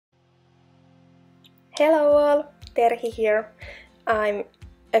Hello all, Terhi here. I'm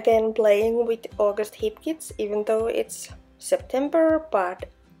again playing with August hip kits, even though it's September, but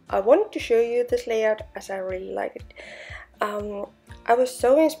I wanted to show you this layout as I really like it. I was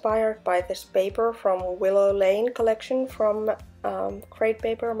so inspired by this paper from Willow Lane collection from Great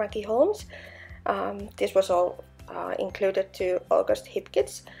Paper Mackie Holmes. This was all included to August hip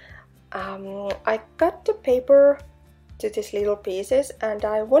kits. I cut the paper to these little pieces and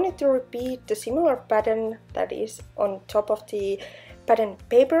I wanted to repeat the similar pattern that is on top of the pattern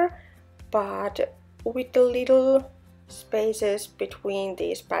paper, but with the little spaces between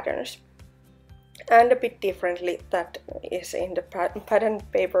these patterns and a bit differently that is in the pattern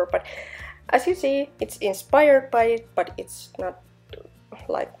paper. But as you see, it's inspired by it, but it's not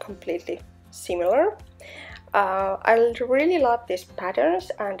like completely similar. I really love these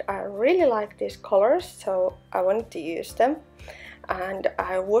patterns and I really like these colors, so I wanted to use them, and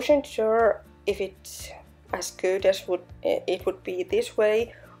I wasn't sure if it's as good as it would be this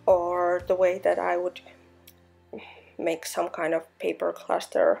way or the way that I would make some kind of paper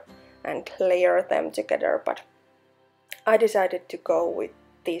cluster and layer them together, but I decided to go with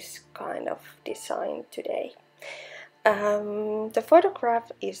this kind of design today. The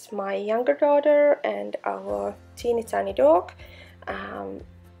photograph is my younger daughter and our teeny tiny dog,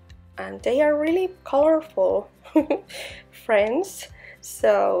 and they are really colorful friends,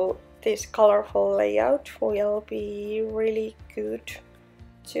 so this colorful layout will be really good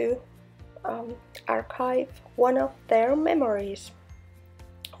to archive one of their memories,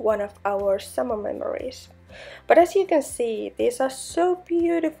 one of our summer memories. But as you can see, these are so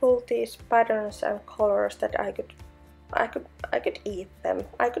beautiful, these patterns and colors, that I could eat them.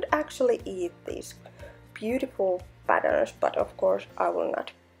 I could actually eat these beautiful patterns, but of course I will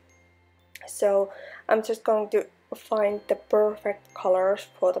not. So I'm just going to find the perfect colors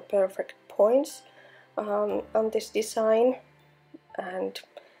for the perfect points on this design, and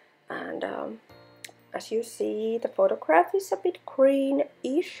as you see, the photograph is a bit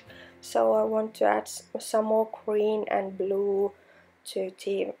greenish, so I want to add some more green and blue to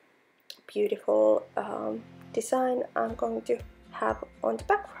the beautiful design I'm going to have on the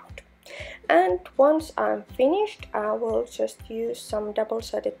background. And once I'm finished, I will just use some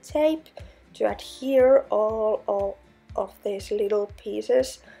double-sided tape to adhere all of these little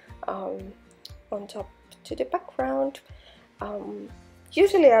pieces on top to the background.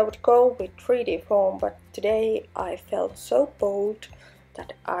 Usually I would go with 3D foam, but today I felt so bold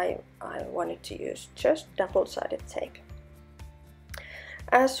that I wanted to use just double-sided tape,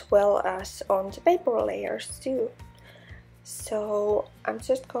 as well as on the paper layers too. So I'm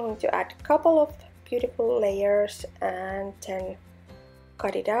just going to add a couple of beautiful layers and then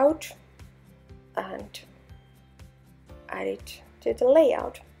cut it out and add it to the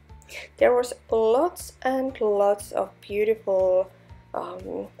layout. There was lots and lots of beautiful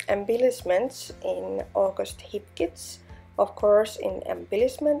embellishments in August hip kits, of course in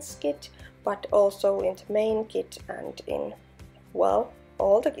embellishments kit, but also in the main kit and in, well,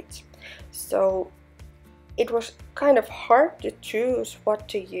 all the kits. So it was kind of hard to choose what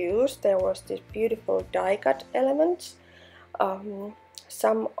to use. There was this beautiful die cut elements.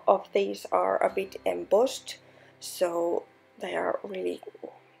 Some of these are a bit embossed, so they are really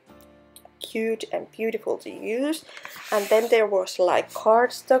cute and beautiful to use. And then there was like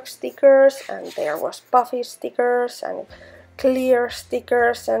cardstock stickers, and there was puffy stickers and clear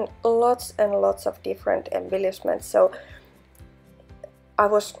stickers and lots of different embellishments. So I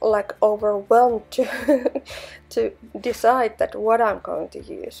was like overwhelmed to decide that what I'm going to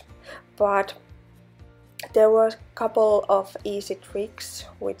use, but there were a couple of easy tricks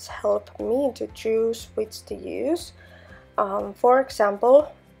which helped me to choose which to use. For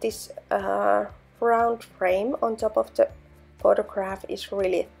example, this round frame on top of the photograph is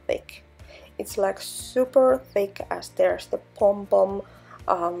really thick. It's like super thick, as there's the pom-pom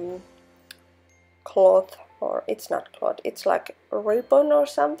cloth, or it's not cloth, it's like a ribbon or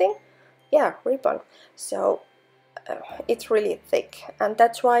something. Yeah, ribbon. So it's really thick, and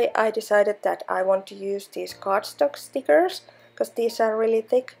that's why I decided that I want to use these cardstock stickers, because these are really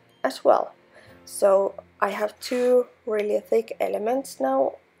thick as well. So I have two really thick elements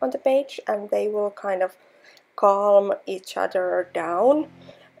now on the page, and they will kind of calm each other down.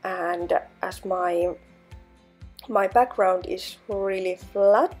 And as my background is really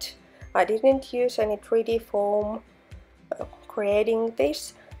flat, I didn't use any 3D foam creating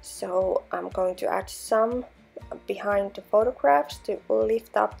this, so I'm going to add some behind the photographs to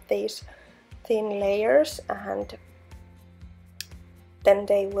lift up these thin layers, and then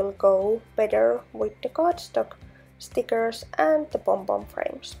they will go better with the cardstock stickers and the pom-pom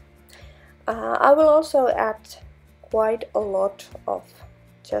frames. I will also add quite a lot of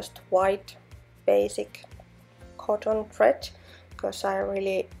just white basic cotton thread, because I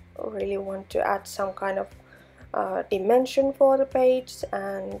really want to add some kind of dimension for the page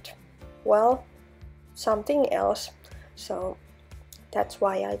and, well, something else. So that's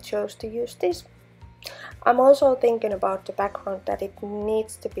why I chose to use this. I'm also thinking about the background, that it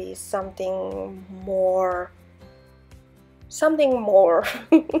needs to be something more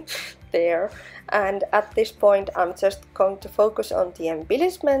there, and at this point I'm just going to focus on the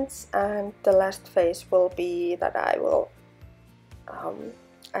embellishments, and the last phase will be that I will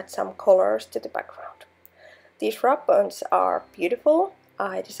add some colors to the background. These rub-ons are beautiful.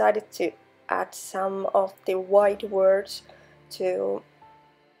 I decided to add some of the white words to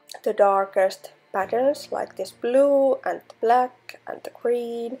the darkest patterns, like this blue and the black and the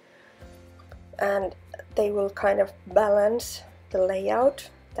green, and they will kind of balance the layout,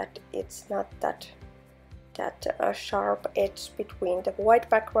 that it's not that sharp edge between the white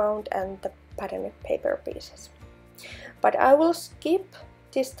background and the patterned paper pieces. But I will skip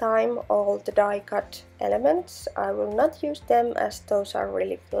this time all the die cut elements. I will not use them, as those are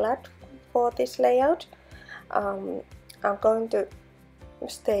really flat for this layout. I'm going to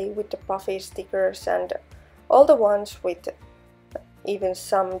stay with the puffy stickers and all the ones with even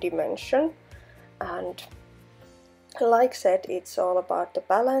some dimension. And like said, it's all about the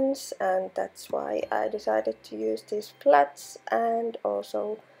balance, and that's why I decided to use these flats and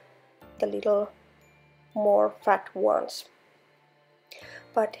also the little more fat ones.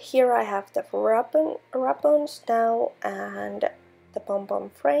 But here I have the wrap-ons now and the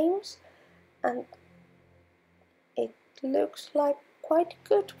pom-pom frames, and it looks like quite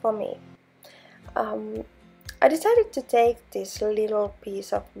good for me. I decided to take this little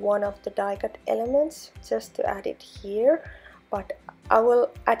piece of one of the die cut elements just to add it here, but I will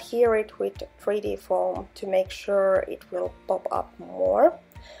adhere it with 3D foam to make sure it will pop up more.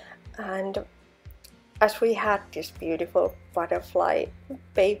 And as we had this beautiful butterfly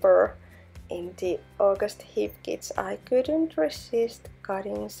paper in the August Hip Kits, I couldn't resist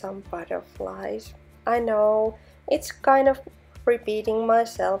cutting some butterflies. I know, it's kind of repeating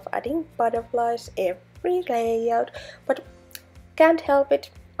myself, adding butterflies every layout, but can't help it,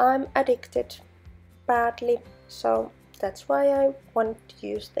 I'm addicted badly, so that's why I want to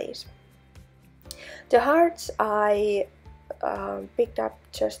use these. The hearts I picked up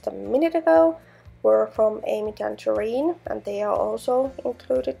just a minute ago were from Amy Tangerine, and they are also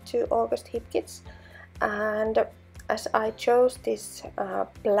included to August Hip Kits. And as I chose this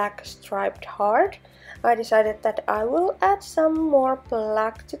black striped heart, I decided that I will add some more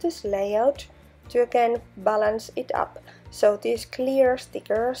black to this layout to again balance it up. So these clear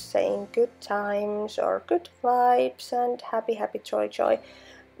stickers saying good times or good vibes and happy joy joy,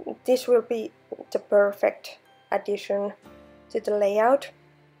 this will be the perfect addition to the layout.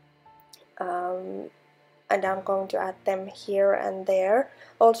 And I'm going to add them here and there.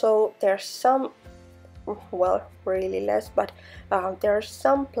 Also, there's some, well, really less, but there's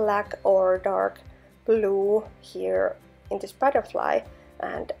some black or dark blue here in this butterfly,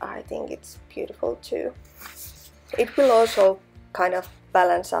 and I think it's beautiful too. It will also kind of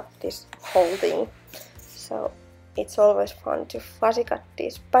balance up this whole thing, so it's always fun to fussy cut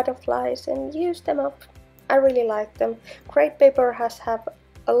these butterflies and use them up. I really like them. Crepe paper has had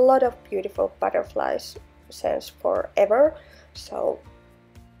a lot of beautiful butterflies since forever, so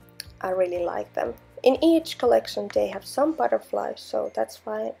I really like them. In each collection they have some butterflies, so that's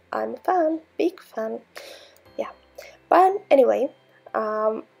why I'm a fan, big fan. Yeah, but anyway,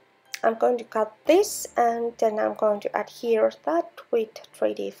 I'm going to cut this and then I'm going to adhere that with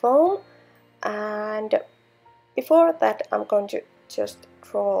 3D foam, and before that I'm going to just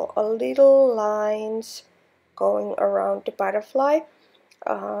draw a little lines going around the butterfly.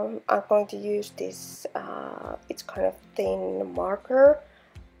 I'm going to use this, it's kind of thin marker,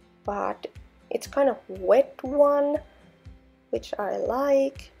 but it's kind of wet one, which I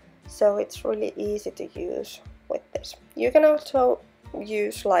like, so it's really easy to use with this. You can also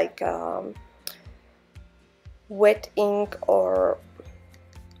use like wet ink or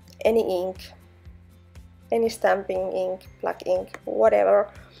any ink, any stamping ink, black ink,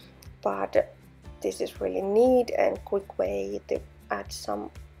 whatever, but this is really neat and quick way to add some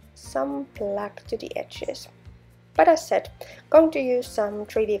black to the edges. But as said, going to use some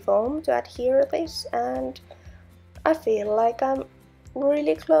 3D foam to adhere this, and I feel like I'm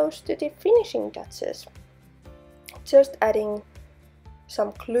really close to the finishing touches. Just adding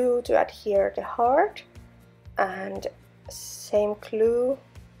some glue to adhere the heart and same glue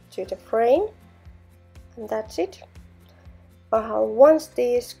to the frame, and that's it. Once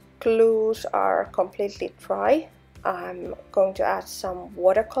these glues are completely dry, I'm going to add some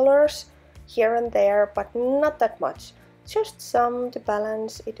watercolors here and there, but not that much. Just some to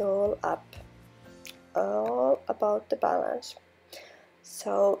balance it all up. All about the balance.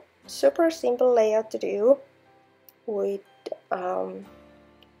 So super simple layout to do with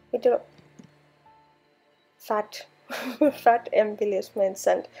the fat fat embellishments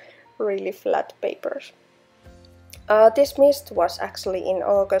and really flat papers. This mist was actually in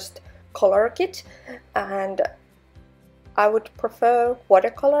August color kit, and I would prefer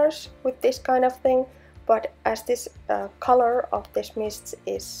watercolors with this kind of thing, but as this color of this mist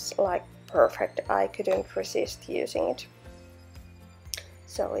is like perfect, I couldn't resist using it.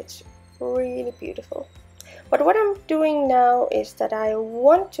 So it's really beautiful. But what I'm doing now is that I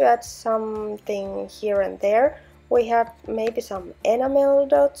want to add something here and there. We have maybe some enamel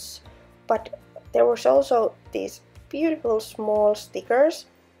dots, but there was also these beautiful small stickers.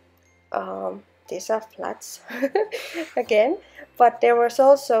 These are flats again, but there was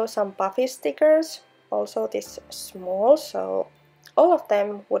also some puffy stickers, also this small, so all of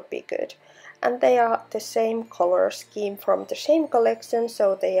them would be good. And they are the same color scheme from the same collection,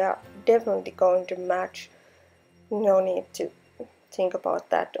 so they are definitely going to match. No need to think about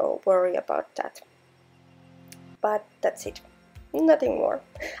that or worry about that. But that's it. Nothing more.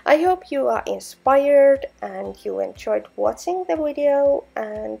 I hope you are inspired and you enjoyed watching the video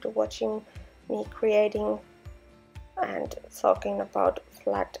and watching me creating and talking about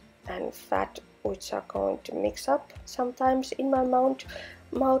flat and fat, which are going to mix up sometimes in my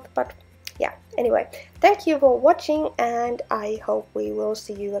mouth. But yeah, anyway, thank you for watching, and I hope we will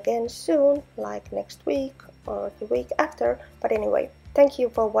see you again soon, like next week or the week after. But anyway, thank you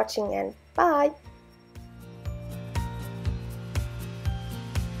for watching and bye!